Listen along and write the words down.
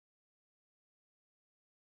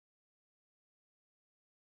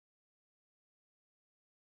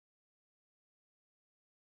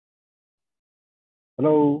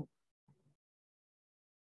Hello,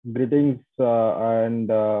 greetings,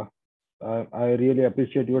 and I really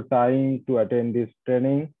appreciate your time to attend this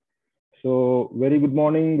training. So, very good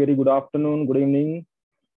morning, very good afternoon, good evening.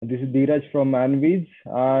 This is Dheeraj from Anviz,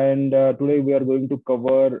 and today we are going to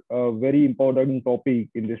cover a very important topic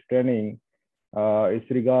in this training. It's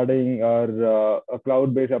regarding our a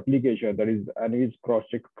cloud-based application, that is Anviz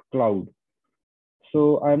CrossChex Cloud.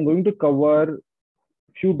 So, I'm going to cover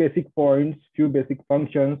few basic points, few basic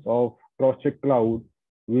functions of CrossCheck Cloud,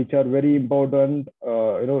 which are very important,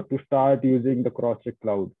 to start using the CrossCheck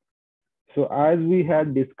Cloud. So as we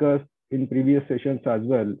had discussed in previous sessions as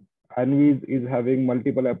well, Anviz is having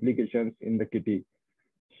multiple applications in the kitty.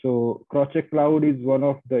 So CrossCheck Cloud is one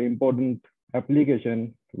of the important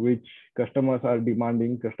application which customers are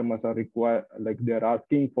demanding, customers are require, like they are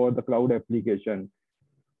asking for the cloud application.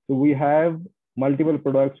 So we have multiple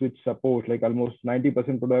products which support, like almost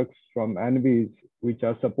 90% products from Anviz, which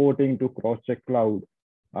are supporting to CrossCheck Cloud.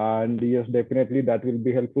 And yes, definitely that will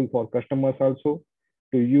be helpful for customers also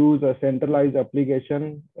to use a centralized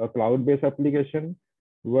application, a cloud-based application,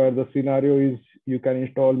 where the scenario is you can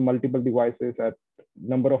install multiple devices at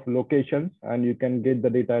number of locations and you can get the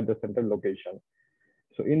data at the central location.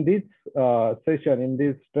 So in this session, in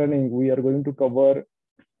this training, we are going to cover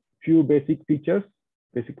few basic features,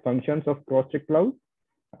 basic functions of CrossCheck Cloud,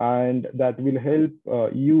 and that will help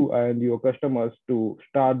you and your customers to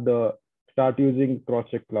start using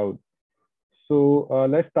CrossCheck Cloud. So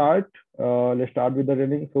let's start. Let's start with the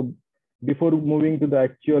training. So before moving to the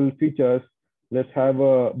actual features, let's have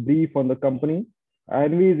a brief on the company.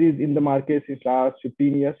 Anviz is in the market since last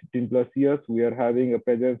 15 years, 15 plus years. We are having a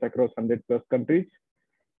presence across 100 plus countries,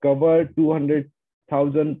 cover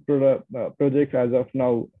 200,000 projects as of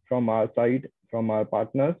now from our side, from our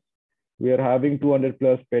partners. We are having 200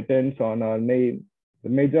 plus patents on our name. The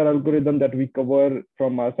major algorithm that we cover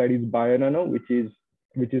from our side is BioNano, which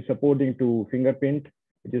is supporting to fingerprint,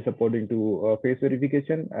 which is supporting to face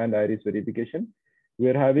verification and iris verification. We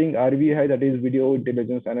are having RVI, that is video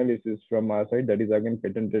intelligence analysis from our side. That is again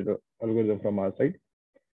patented algorithm from our side.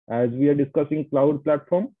 As we are discussing cloud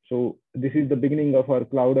platform, so this is the beginning of our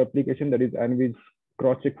cloud application, that is Anviz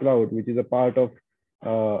CrossCheck Cloud, which is a part of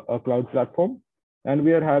a cloud platform. And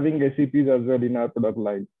we are having SCPs as well in our product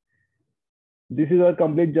line. This is our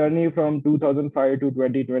complete journey from 2005 to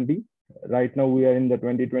 2020. Right now we are in the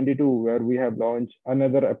 2022, where we have launched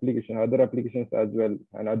other applications as well,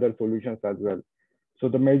 and other solutions as well. So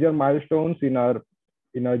the major milestones in our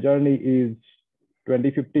journey is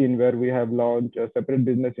 2015, where we have launched a separate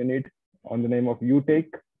business unit on the name of UTech,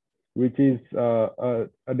 which is a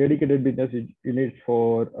dedicated business unit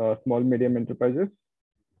for small medium enterprises.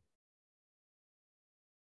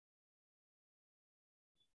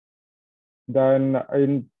 Then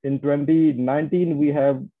in 2019, we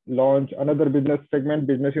have launched another business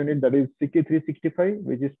unit, that is CK 365,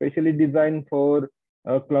 which is specially designed for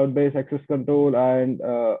a cloud-based access control and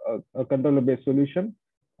a controller-based solution.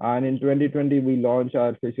 And in 2020, we launched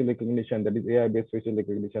our facial recognition, that is AI-based facial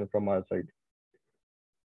recognition from our side.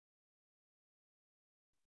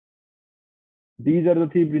 These are the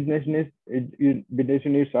three business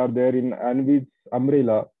units are there in Anviz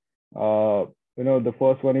umbrella. The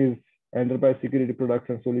first one is enterprise security products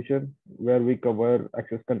and solutions, where we cover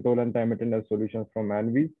access control and time attendance solutions from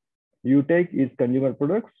Anviz. UTech is consumer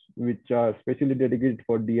products, which are specially dedicated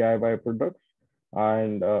for DIY products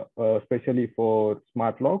and especially for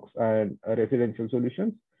smart locks and residential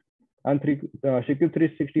solutions. And Secure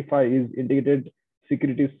 365 is integrated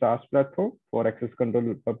security SaaS platform for access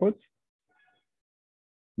control purpose.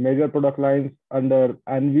 Major product lines under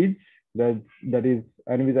Anviz, that is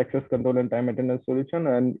Anviz access control and time attendance solution,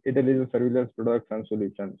 and intelligence surveillance products and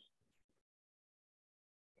solutions.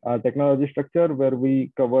 Technology structure, where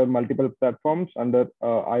we cover multiple platforms under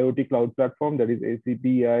IoT cloud platform, that is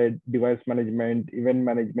ACP, device management, event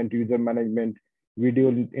management, user management, video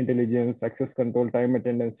intelligence, access control, time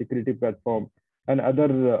attendance, security platform, and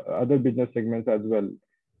other business segments as well.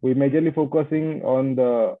 We majorly focusing on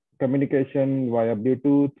the communication via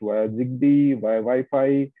Bluetooth, via Zigbee, via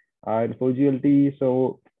Wi-Fi, and 4G LTE.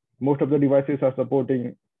 So most of the devices are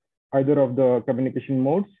supporting either of the communication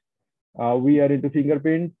modes. We are into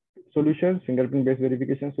fingerprint solutions, fingerprint-based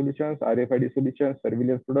verification solutions, RFID solutions,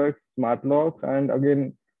 surveillance products, smart locks, and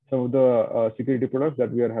again, some of the security products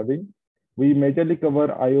that we are having. We majorly cover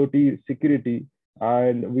IoT security,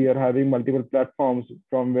 and we are having multiple platforms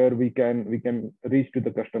from where we can reach to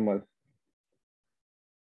the customers.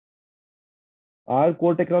 Our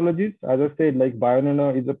core technologies, as I said, like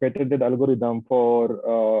BioNano is a patented algorithm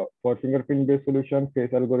for fingerprint-based solution, face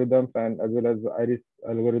algorithms, and as well as iris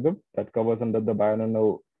algorithm that covers under the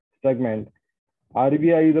BioNano segment.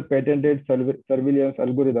 RVI is a patented surveillance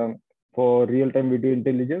algorithm for real-time video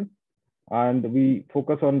intelligence, and we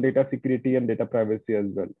focus on data security and data privacy as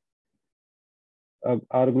well.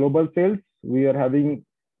 Our global sales, we are having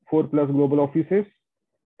 4+ global offices,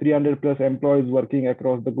 300+ employees working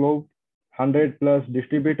across the globe, 100+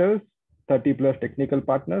 distributors, 30+ technical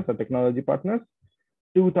partners or technology partners,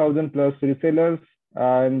 2000+ resellers,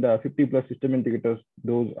 and 50+ system integrators.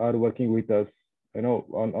 Those are working with us,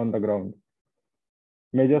 on the ground.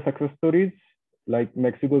 Major success stories like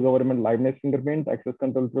Mexico government liveness fingerprint access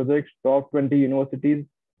control projects, top 20 universities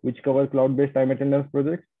which cover cloud-based time attendance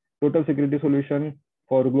projects, total security solution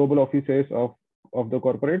for global offices of the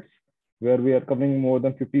corporates, where we are covering more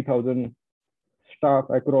than 50,000 staff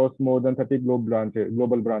across more than 30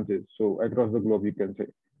 global branches. So across the globe, you can say.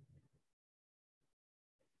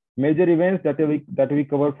 Major events that we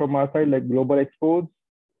cover from our side, like global expos,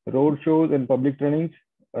 road shows, and public trainings.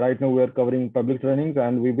 Right now, we are covering public trainings,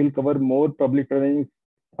 and we will cover more public trainings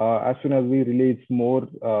as soon as we release more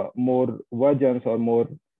versions or more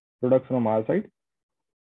products from our side.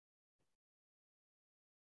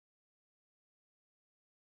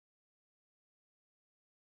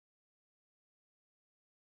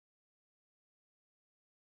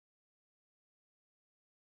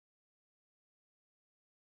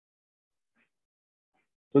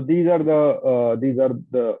 So these are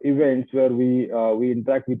the events where we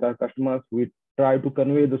interact with our customers. We try to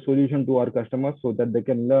convey the solution to our customers so that they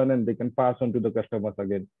can learn and they can pass on to the customers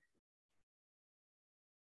again.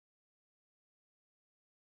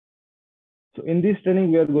 So in this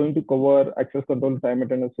training, we are going to cover access control time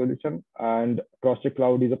attendance solution, and CrossChex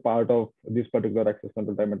Cloud is a part of this particular access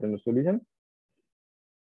control time attendance solution.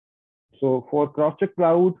 So for CrossChex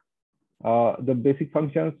Cloud, the basic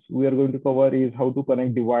functions we are going to cover is how to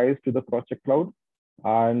connect device to the CrossChex Cloud,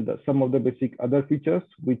 and some of the basic other features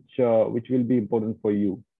which will be important for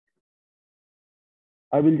you.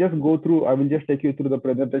 I will just take you through the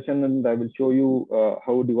presentation, and I will show you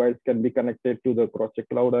how device can be connected to the CrossChex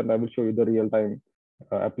Cloud, and I will show you the real-time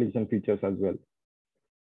application features as well.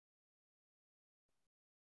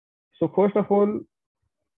 So first of all,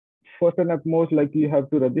 first and foremost, like you have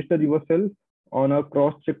to register yourself on a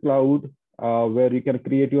CrossChex Cloud, where you can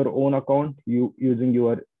create your own account using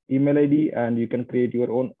your email ID, and you can create your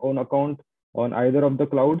own account on either of the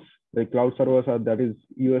clouds. The cloud servers are, that is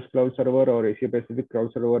US cloud server or Asia Pacific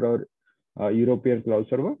cloud server or European cloud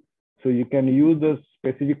server. So you can use the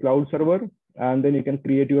specific cloud server, and then you can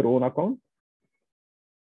create your own account.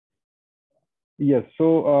 Yes,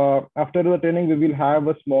 so after the training, we will have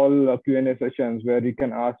a small Q&A sessions where you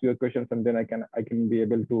can ask your questions, and then I can be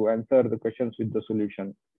able to answer the questions with the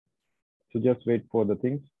solution. So just wait for the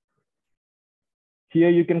things. Here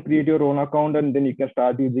you can create your own account, and then you can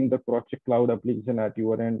start using the CrossChex Cloud application at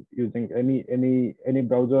your end using any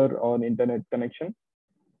browser or internet connection.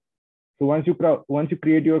 So once you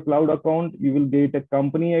create your cloud account, you will get a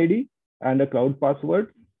company ID and a cloud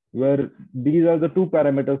password, where these are the two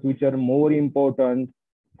parameters which are more important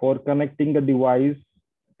for connecting the device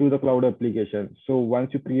to the cloud application. So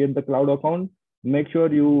once you create the cloud account, make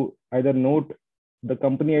sure you either note the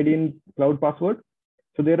company ID in cloud password.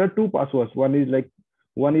 So there are two passwords. One is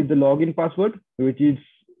the login password, which you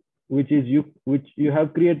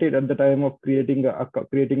have created at the time of creating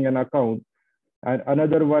an account, and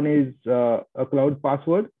another one is a cloud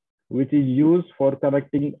password, which is used for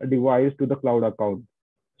connecting a device to the cloud account.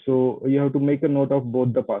 So you have to make a note of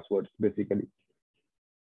both the passwords basically.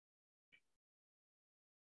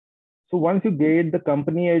 So once you get the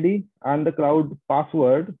company ID and the cloud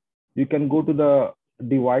password, you can go to the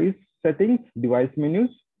device settings, device menus.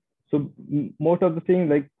 So most of the things,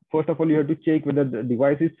 like first of all, you have to check whether the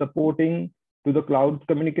device is supporting to the cloud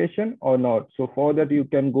communication or not. So for that, you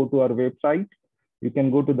can go to our website, you can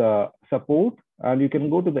go to the support, and you can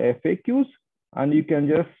go to the FAQs, and you can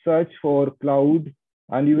just search for cloud,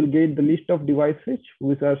 and you will get the list of devices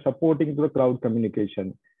which are supporting to the cloud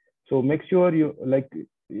communication. So make sure you, like,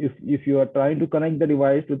 if you are trying to connect the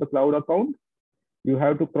device to the cloud account, you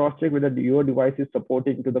have to cross check whether your device is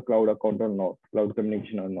supporting to the cloud account or not, cloud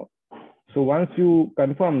communication or not. So once you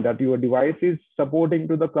confirm that your device is supporting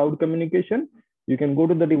to the cloud communication, you can go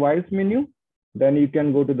to the device menu, then you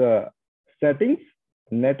can go to the settings,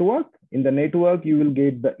 network. In the network, you will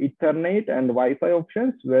get the Ethernet and Wi-Fi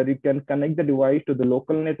options, where you can connect the device to the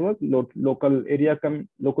local network, local area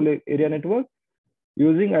network,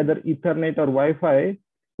 using either Ethernet or Wi-Fi,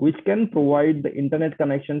 which can provide the internet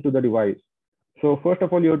connection to the device. So first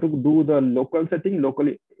of all, you have to do the local setting,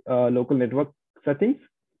 local network settings.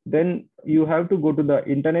 Then you have to go to the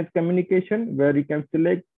internet communication, where you can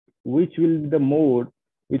select which will be the mode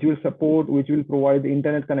which will support, which will provide the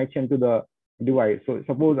internet connection to the device. So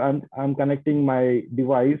suppose I'm connecting my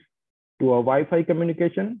device to a Wi-Fi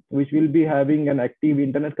communication, which will be having an active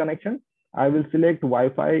internet connection. I will select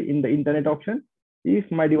Wi-Fi in the internet option. If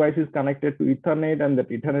my device is connected to Ethernet and that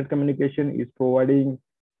Ethernet communication is providing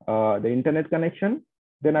the internet connection,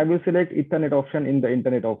 then I will select Ethernet option in the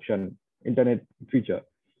internet option, internet feature,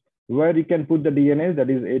 where you can put the DNS, that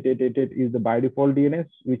is 8888 is the by default DNS,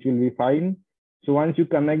 which will be fine. So once you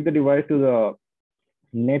connect the device to the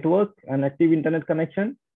network and active internet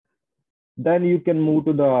connection, then you can move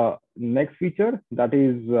to the next feature, that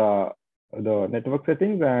is the network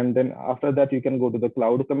settings. And then after that, you can go to the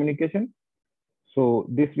cloud communication. So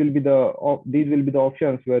these will be the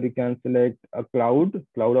options where you can select a cloud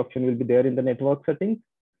option will be there in the network settings.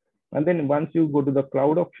 And then once you go to the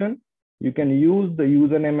cloud option, you can use the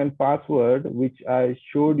username and password, which I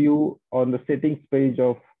showed you on the settings page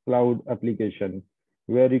of cloud application,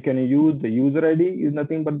 where you can use the user ID is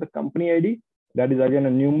nothing but the company ID. That is again a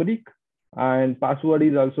numeric, and password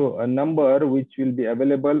is also a number which will be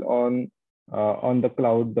available on the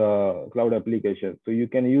cloud application. So you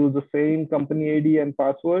can use the same company ID and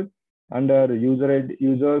password under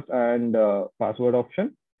users and password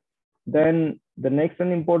option. Then the next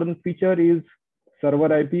and important feature is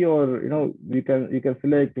server IP, or you can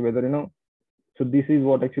select whether So this is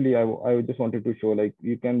what actually I just wanted to show. Like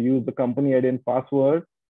you can use the company ID and password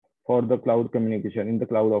for the cloud communication in the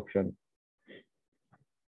cloud option.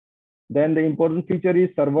 Then the important feature is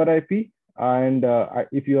server IP, and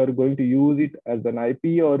if you are going to use it as an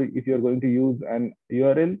IP, or if you are going to use an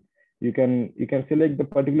URL, you can select the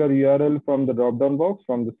particular URL from the drop down box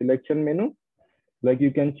from the selection menu. Like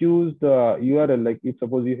you can choose the URL. Like if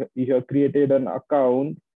suppose you have created an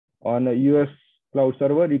account on a US cloud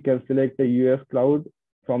server, you can select the US cloud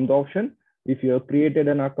from the option. If you have created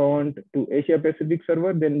an account to Asia Pacific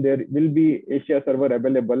server, then there will be Asia server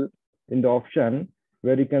available in the option,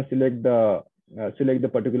 where you can select the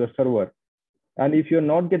particular server. And if you're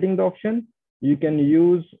not getting the option, you can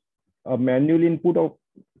use a manual input of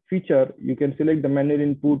feature. You can select the manual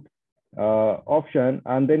input option,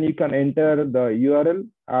 and then you can enter the URL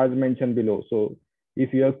as mentioned below. So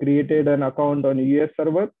if you have created an account on US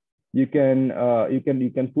server, you can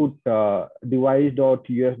put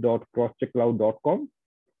device.us.crosscheckcloud.com,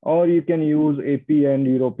 or you can use AP and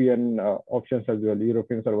European options as well,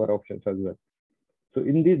 European server options as well. So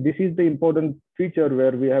in this is the important feature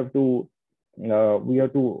where we have to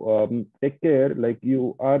take care, like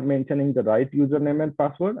you are mentioning the right username and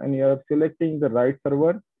password, and you are selecting the right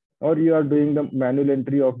server, or you are doing the manual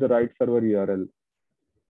entry of the right server URL.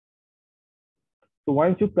 So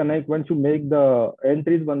once you make the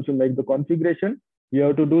entries, once you make the configuration, you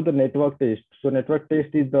have to do the network test. So network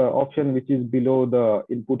test is the option which is below the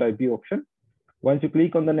input IP option. Once you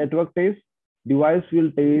click on the network test, device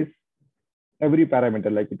will test every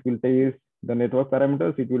parameter. Like it will test the network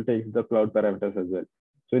parameters, it will test the cloud parameters as well.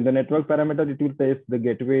 So in the network parameter, it will test the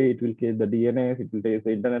gateway, it will test the DNS, it will test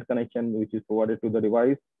the internet connection which is provided to the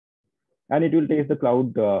device, and it will test the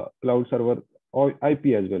cloud server or IP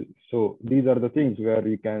as well. So these are the things where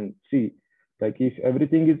you can see, like if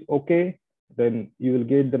everything is okay, then you will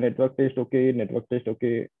get the network test okay, internet test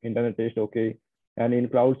okay, and in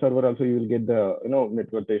cloud server also you will get the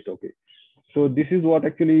network test okay. So this is what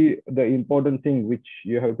actually the important thing which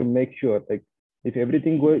you have to make sure, like if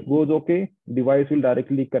everything goes okay, device will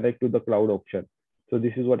directly connect to the cloud option. So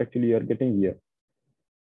this is what actually you are getting here.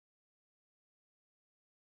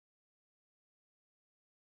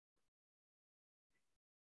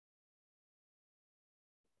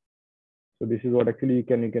 So this is what actually you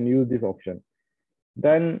can use this option.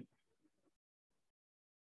 Then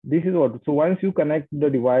this is what, so once you connect the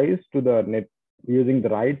device to the net using the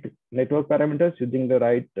right network parameters, using the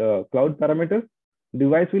right cloud parameters,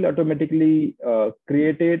 device will automatically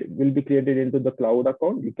will be created into the cloud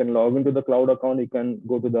account. You can log into the cloud account, you can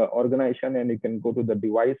go to the organization, and you can go to the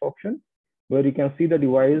device option, where you can see the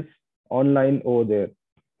device online over there.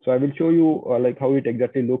 So I will show you like how it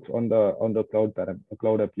exactly looks on the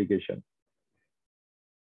cloud application.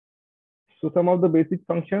 So some of the basic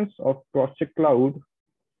functions of CrossCheck Cloud: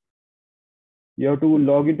 you have to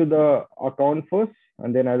log into the account first,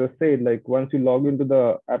 and then as I said, like once you log into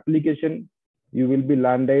the application, you will be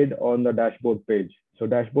landed on the dashboard page. So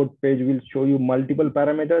dashboard page will show you multiple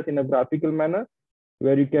parameters in a graphical manner,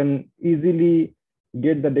 where you can easily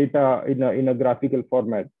get the data in a graphical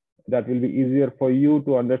format. That will be easier for you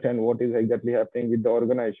to understand what is exactly happening with the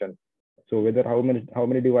organization. So whether how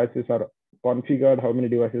many devices are configured, how many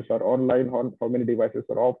devices are online, how many devices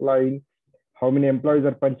are offline, how many employees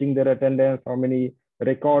are punching their attendance, how many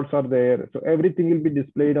records are there. So everything will be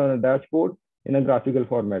displayed on a dashboard in a graphical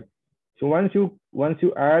format. So once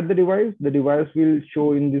you add the device will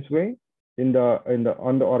show in this way in the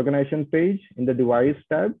on the organization page in the device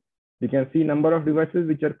tab. You can see number of devices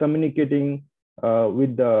which are communicating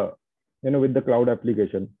with the with the cloud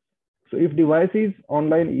application. So if device is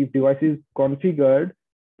online, if device is configured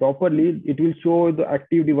properly, it will show the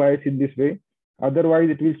active device in this way. Otherwise,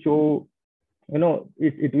 it will show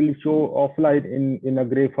it will show offline in a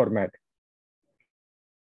gray format.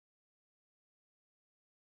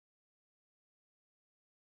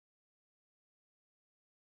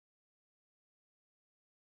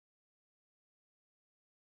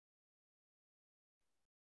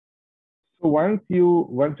 So once you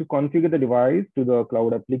configure the device to the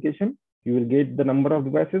cloud application, you will get the number of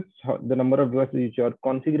devices. The number of devices which you are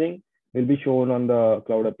configuring will be shown on the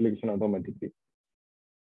cloud application automatically.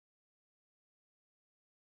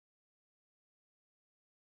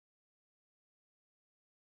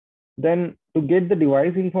 Then to get the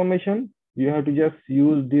device information, you have to just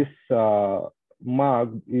use this mark.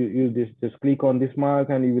 Use this. Just click on this mark,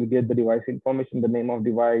 and you will get the device information, the name of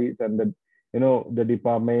device, and the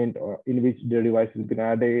department in which the device has been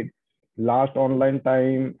added, last online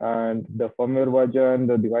time, and the firmware version,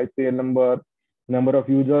 the device serial number of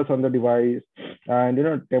users on the device, and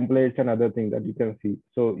templates and other things that you can see.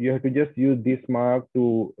 So you have to just use this mark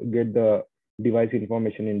to get the device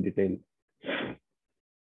information in detail.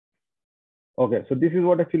 Okay, so this is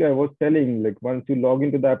what actually I was telling. Like once you log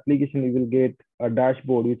into the application, you will get a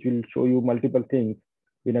dashboard which will show you multiple things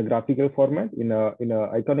in a graphical format, in a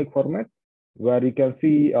iconic format, where you can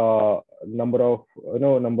see number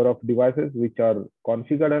of devices which are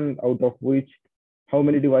configured, and out of which how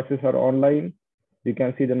many devices are online. You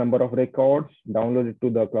can see the number of records downloaded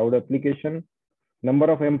to the cloud application,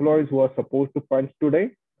 number of employees who are supposed to punch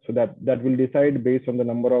today. So that will decide based on the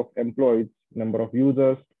number of employees, number of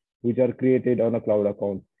users which are created on a cloud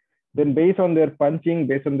account. Then based on their punching,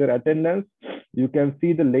 based on their attendance, you can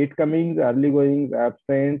see the late comings, early goings,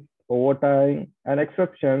 absence, overtime, and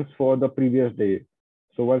exceptions for the previous day.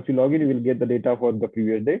 So once you log in, you will get the data for the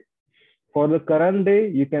previous day. For the current day,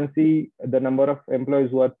 you can see the number of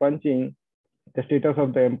employees who are punching, the status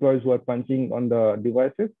of the employees who are punching on the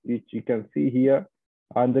devices, which you can see here,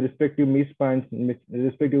 and the respective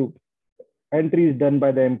respective entries done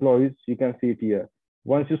by the employees, you can see it here.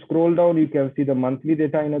 Once you scroll down, you can see the monthly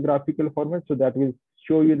data in a graphical format. So that will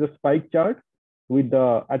show you the spike chart with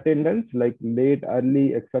the attendance like late,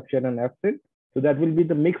 early, exception, and absent. So that will be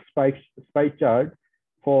the mixed spike chart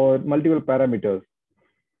for multiple parameters.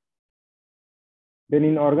 Then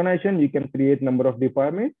in organization, you can create number of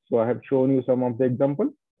departments. So I have shown you some of the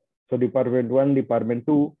examples. So department 1, department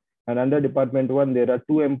 2, and under department 1, there are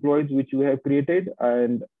 2 employees which we have created,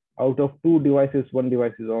 and out of 2 devices, 1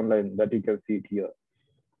 device is online, that you can see it here.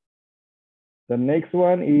 The next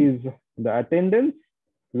one is the attendance,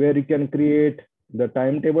 where you can create the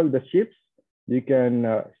timetable, the shifts. You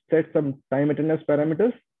can set some time attendance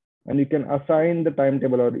parameters, and you can assign the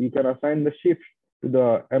timetable, or you can assign the shift to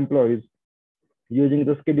the employees using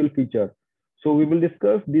the schedule feature. So we will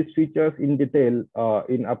discuss these features in detail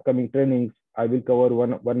in upcoming trainings. I will cover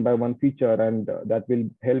one by one feature, and that will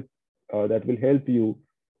help you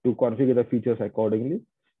to configure the features accordingly.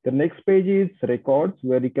 The next page is records,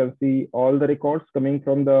 where you can see all the records coming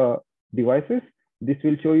from the devices. This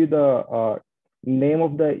will show you the name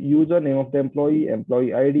of the user, name of the employee,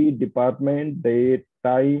 employee ID, department, date,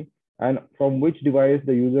 time, and from which device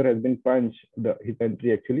the user has been punched, his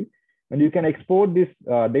entry actually. And you can export this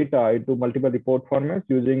data into multiple report formats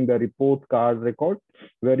using the report card record,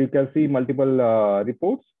 where you can see multiple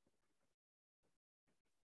reports.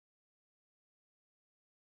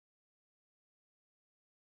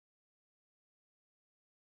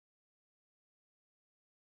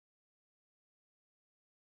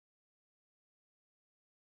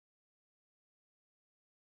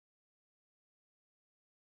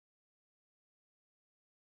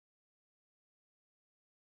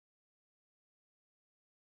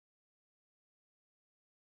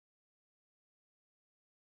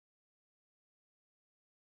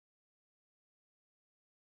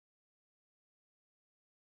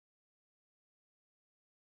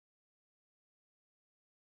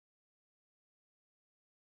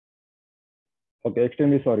 Okay,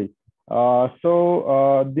 extremely sorry.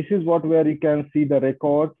 This is where you can see the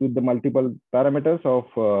records with the multiple parameters of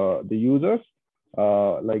the users.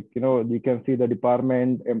 You can see the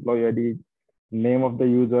department, employee ID, name of the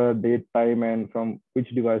user, date, time, and from which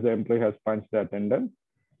device the employee has punched the attendance.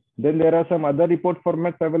 Then there are some other report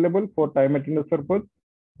formats available for time attendance purpose,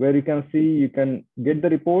 where you can see, you can get the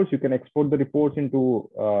reports, you can export the reports into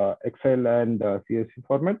Excel and CSV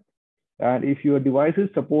format. And if your device is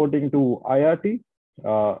supporting to IRT,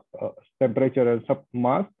 uh, uh, temperature and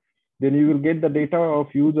mass, then you will get the data of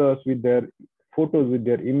users with their photos, with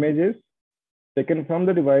their images taken from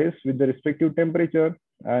the device with the respective temperature,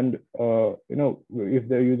 and if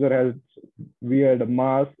the user has weird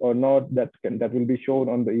mask or not, that will be shown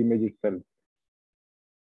on the image itself.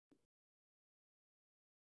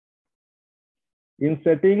 In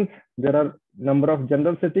settings, there are number of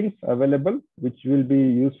general settings available, which will be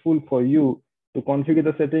useful for you to configure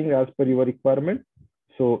the setting as per your requirement.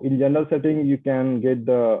 So in general setting, you can get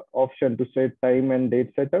the option to set time and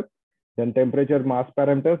date setup, then temperature, mass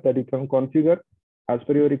parameters that you can configure as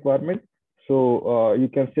per your requirement. So you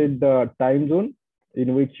can set the time zone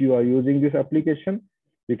in which you are using this application.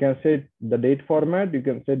 You can set the date format, you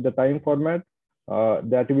can set the time format.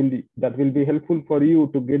 That will be helpful for you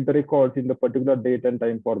to get the records in the particular date and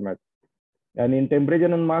time format. And in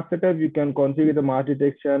temperature and mass setup, you can configure the mass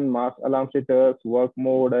detection, mass alarm status, work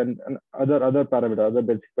mode, and other parameters, other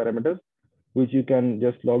basic parameters, which you can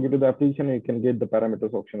just log into the application and you can get the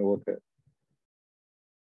parameters option over there.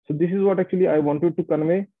 So this is what actually I wanted to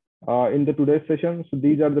convey in the today's session. So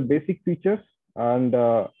these are the basic features, and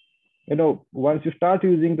once you start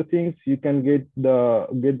using the things, you can get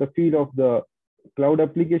the feel of the cloud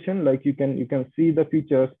application. Like you can see the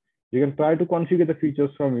features, you can try to configure the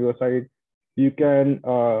features from your side. You can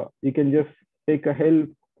just take a help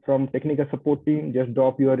from technical support team. Just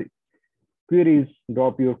drop your queries,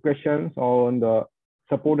 drop your questions on the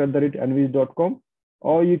support@anviz.com,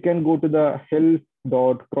 or you can go to the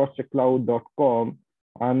help.crosscheckcloud.com,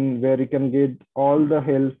 and where you can get all the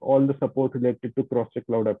help, all the support related to CrossCheck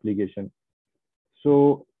Cloud application.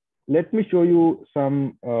 So let me show you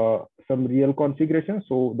some real configuration,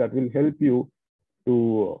 so that will help you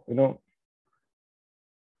to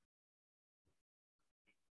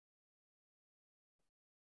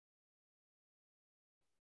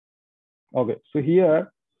Okay, so here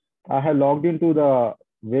I have logged into the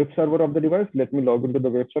web server of the device. Let me log into the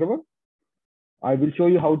web server. I will show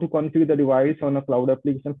you how to configure the device on a cloud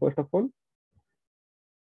application first of all.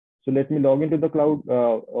 So let me log into the cloud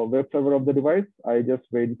web server of the device. I just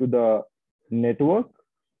went to the network.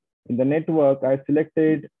 In the network, I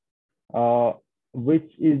selected which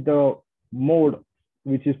is the mode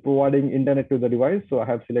which is providing internet to the device. So I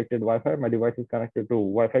have selected Wi-Fi. My device is connected to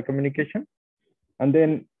Wi-Fi communication. And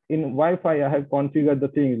then in Wi-Fi, I have configured the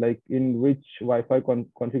thing, like in which Wi-Fi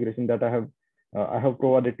configuration that I have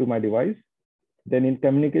provided to my device. Then in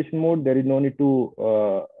communication mode, there is no need to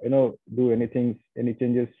do any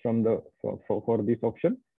changes from for this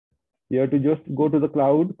option. You have to just go to the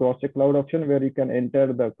cloud, CrossCheck Cloud option, where you can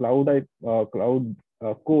enter the cloud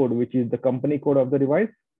code, which is the company code of the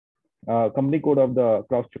device, company code of the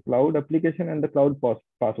CrossCheck Cloud application, and the cloud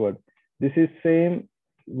password. This is same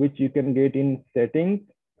which you can get in settings.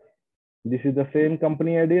 This is the same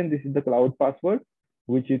company ID, and this is the cloud password,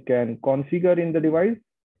 which you can configure in the device.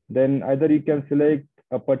 Then either you can select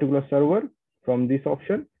a particular server from this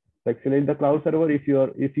option, like select the cloud server. If you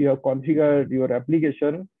have configured your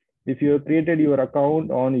application, if you have created your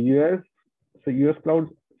account on US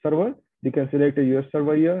cloud server, you can select a US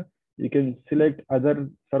server here. You can select other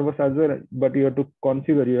servers as well, but you have to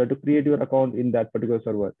configure, you have to create your account in that particular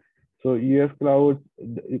server. So US cloud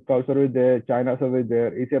server is there, China server is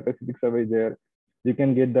there, Asia Pacific server is there. You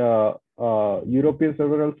can get the European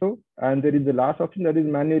server also. And there is the last option, that is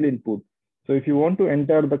manual input. So if you want to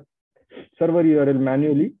enter the server URL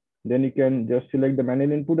manually, then you can just select the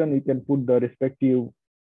manual input, and you can put the respective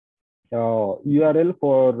URL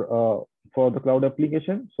for the cloud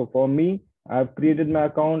application. So for me, I've created my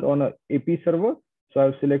account on a AP server. So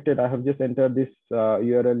I've selected, I have just entered this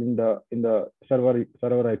URL in the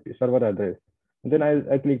server address. And then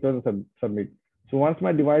I clicked on submit. So once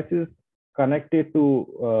my device is connected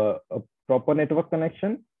to a proper network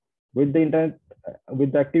connection with the internet,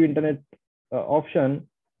 with the active internet option,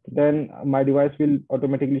 then my device will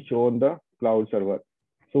automatically show on the cloud server.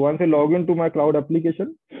 So once I log into my cloud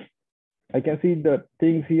application, I can see the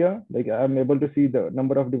things here. Like I'm able to see the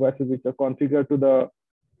number of devices which are configured to the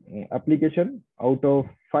application. Out of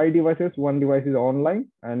 5 devices, 1 device is online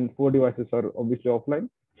and 4 devices are obviously offline.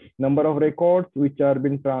 Number of records which have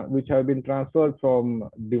been transferred from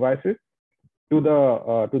devices to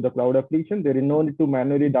the cloud application. There is no need to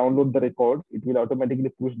manually download the records. It will automatically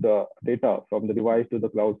push the data from the device to the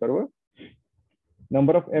cloud server.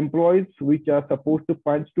 Number of employees which are supposed to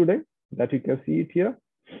punch today. that you can see it here.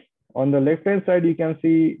 On the left hand side, you can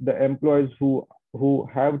see the employees who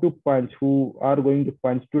have to punch, who are going to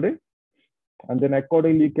punch today. And then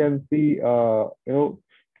accordingly, you can see,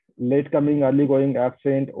 late coming, early going,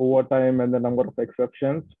 absent, overtime, and the number of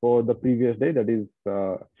exceptions for the previous day, that is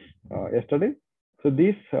yesterday. So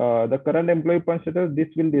this, the current employee punch status, this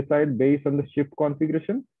will decide based on the shift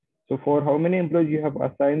configuration. So for how many employees you have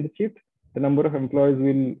assigned the shift, the number of employees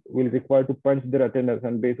will require to punch their attendance,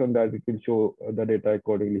 and based on that, it will show the data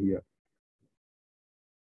accordingly here.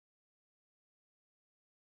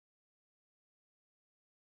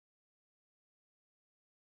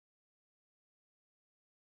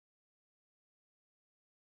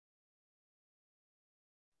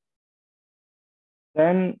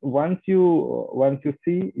 Then once you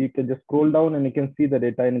see, you can just scroll down and you can see the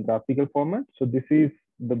data in graphical format. So this is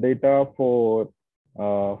the data for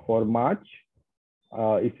March.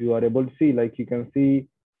 If you are able to see, like you can see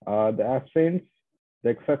the absence, the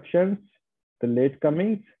exceptions, the late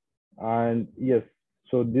comings, and yes.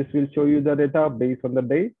 So this will show you the data based on the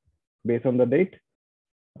date,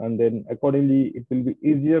 and then accordingly it will be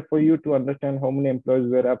easier for you to understand how many employees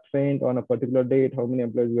were absent on a particular date, how many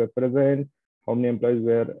employees were present, how many employees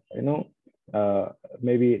were uh,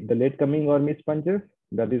 maybe the late coming or missed punches.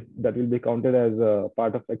 That will be counted as a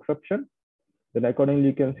part of exception. Then accordingly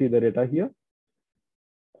you can see the data here.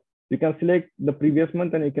 You can select the previous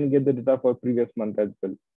month and you can get the data for previous month as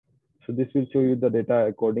well. So this will show you the data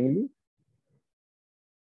accordingly.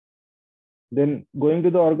 Then going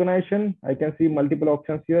to the organization, I can see multiple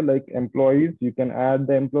options here, like employees. You can add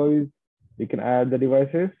the employees, you can add the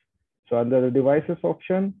devices. So under the devices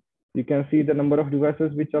option, you can see the number of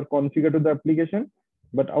devices which are configured to the application.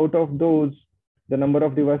 But out of those, the number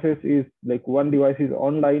of devices is like one device is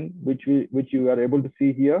online, which you are able to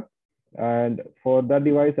see here. And for that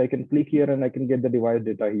device, I can click here and I can get the device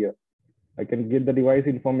data here. I can get the device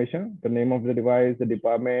information, the name of the device, the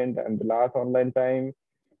department, and the last online time,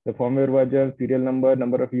 the firmware version, serial number,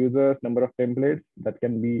 number of users, number of templates. That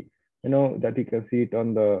can be, that you can see it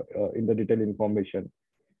on the in the detailed information.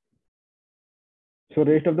 So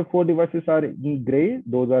rest of the 4 devices are in gray.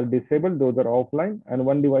 Those are disabled. Those are offline, and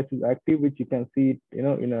one device is active, which you can see it,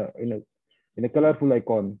 in a colorful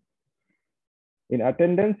icon. In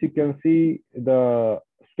attendance, you can see the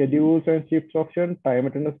schedules and shifts option, time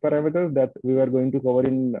attendance parameters that we are going to cover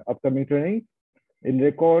in upcoming training. In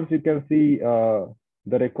records, you can see the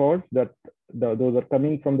records that those are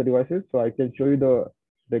coming from the devices. So I can show you the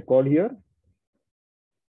record here.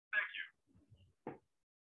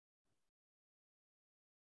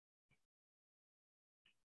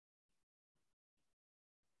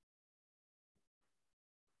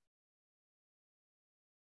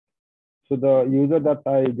 So the user that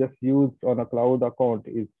I just used on a cloud account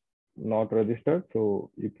is not registered. So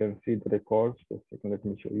you can see the records. Just a second, let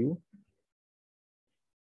me show you.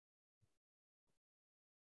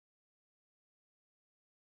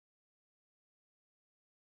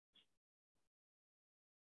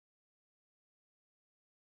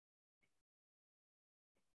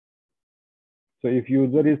 So if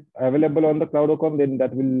user is available on the cloud account, then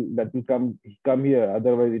that will come here.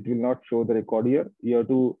 Otherwise, it will not show the record here. You have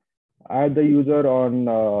to add the user on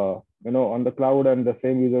on the cloud, and the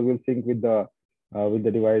same user will sync with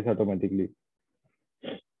the device automatically.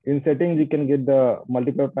 In settings, you can get the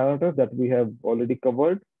multiple parameters that we have already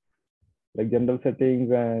covered, like general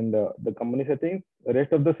settings and the company settings. The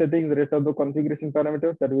rest of the settings, the rest of the configuration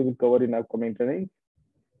parameters that we will cover in upcoming training.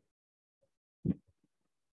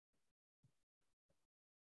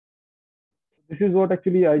 This is what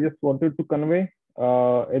actually I just wanted to convey.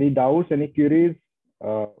 Any doubts, any queries,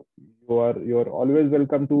 you are always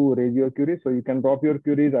welcome to raise your queries. So you can drop your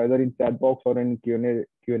queries either in chat box or in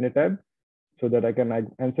Q&A tab, so that I can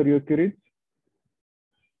answer your queries.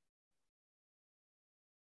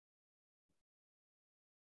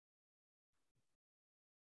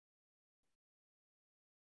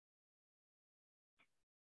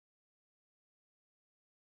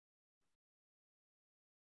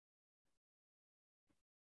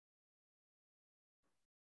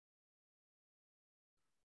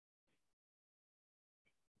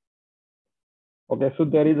 Okay, so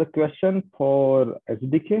there is a question for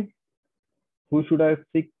SDK. Who should I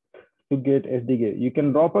seek to get SDK? You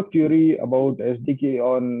can drop a query about SDK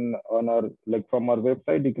on our, like, from our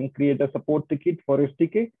website. You can create a support ticket for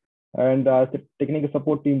SDK, and the technical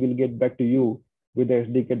support team will get back to you with the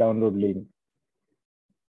SDK download link.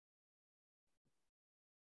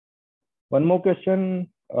 One more question.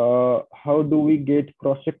 How do we get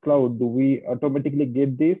CrossChex Cloud? Do we automatically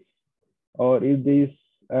get this, or is this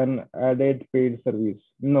an added paid service?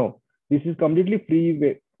 No, this is completely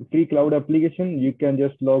free. free cloud application, you can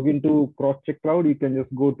just log into CrossCheck Cloud. You can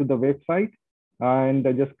just go to the website and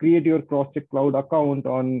just create your CrossCheck Cloud account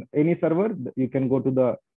on any server. You can go to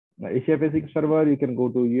the Asia Pacific server, you can go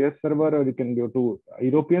to US server, or you can go to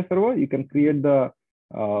European server. You can create the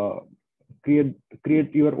uh,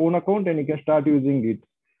 create your own account and you can start using it.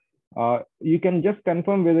 You can just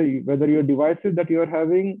confirm whether your devices that you are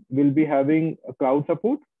having will be having a cloud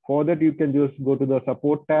support. For that, you can just go to the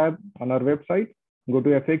support tab on our website, go to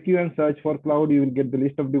FAQ and search for cloud. You will get the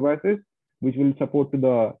list of devices which will support to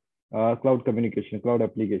the cloud communication, cloud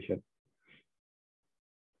application.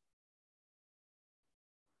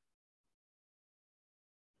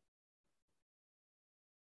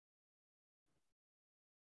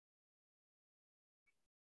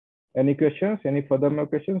 Any questions? Any further more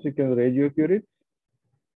questions? You can raise your queries.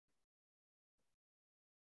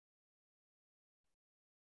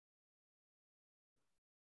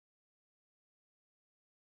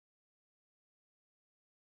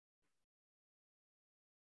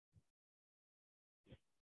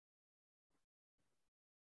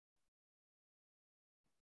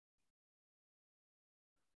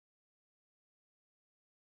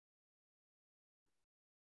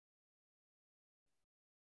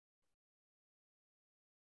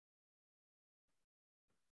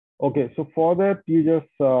 Okay, so for that, you just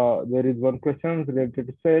there is one question related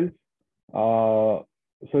to sales. Uh,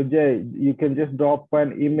 so Jay, you can just drop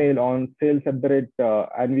an email on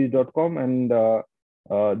sales@anviz.com and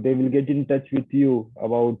they will get in touch with you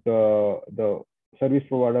about the service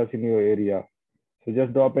providers in your area. So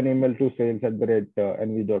just drop an email to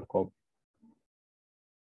sales@anviz.com.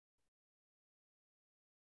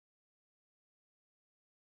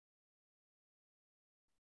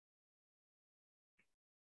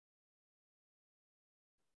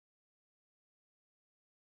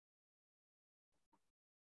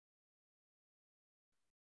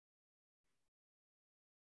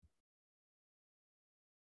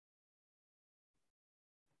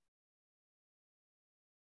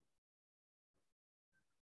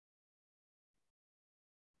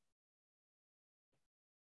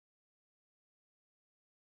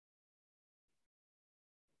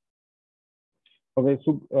 Okay,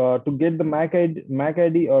 so to get the MAC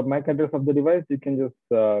ID or MAC address of the device, you can just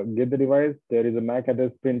get the device. There is a MAC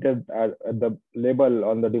address printed at the label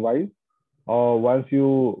on the device. Once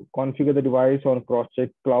you configure the device on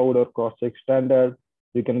CrossCheck Cloud or CrossCheck Standard,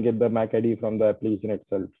 you can get the MAC ID from the application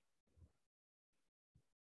itself.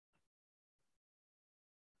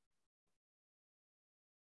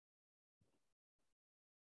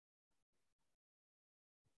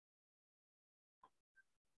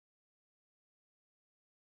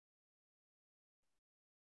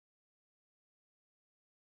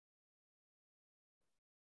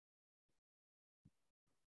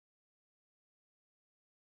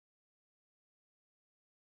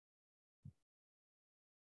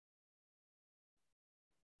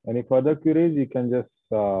 Any further queries, you can just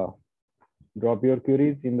drop your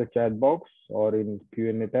queries in the chat box or in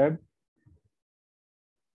Q&A tab.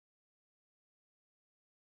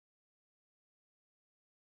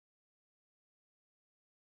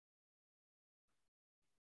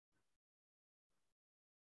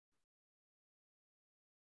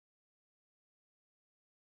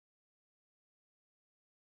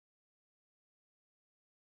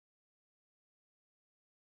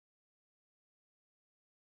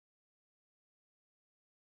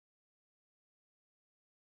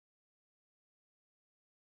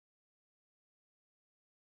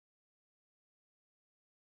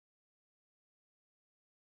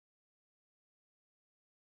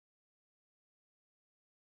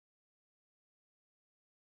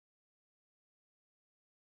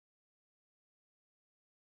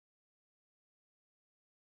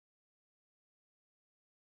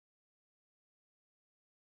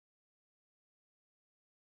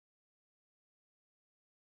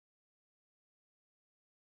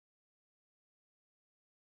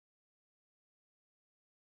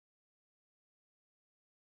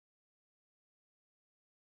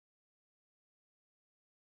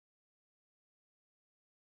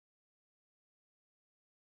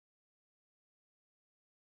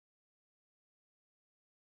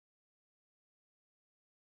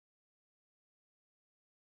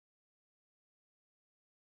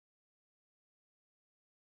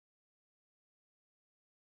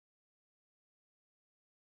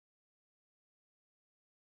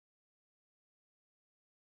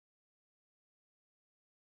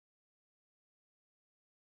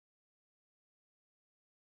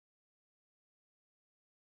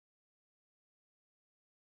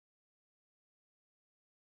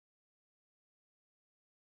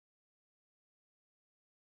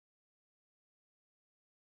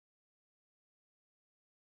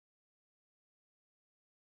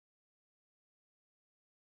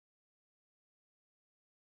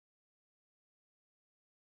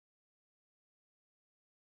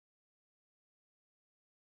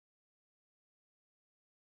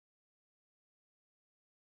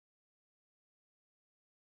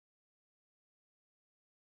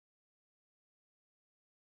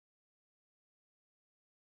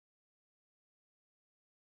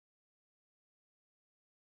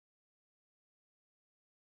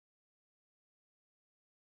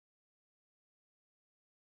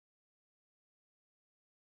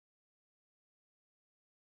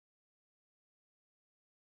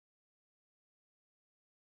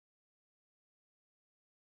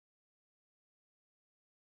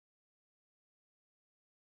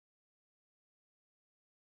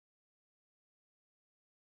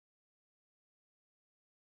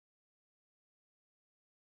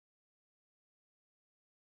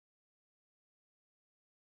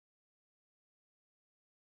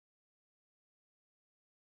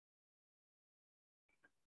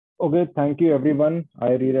 Okay, thank you everyone.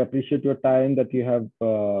 I really appreciate your time that you have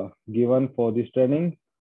given for this training.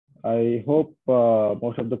 I hope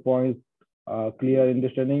most of the points are clear in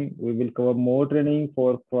this training. We will cover more training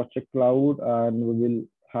for CrossCheck Cloud, and we will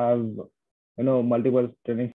have multiple training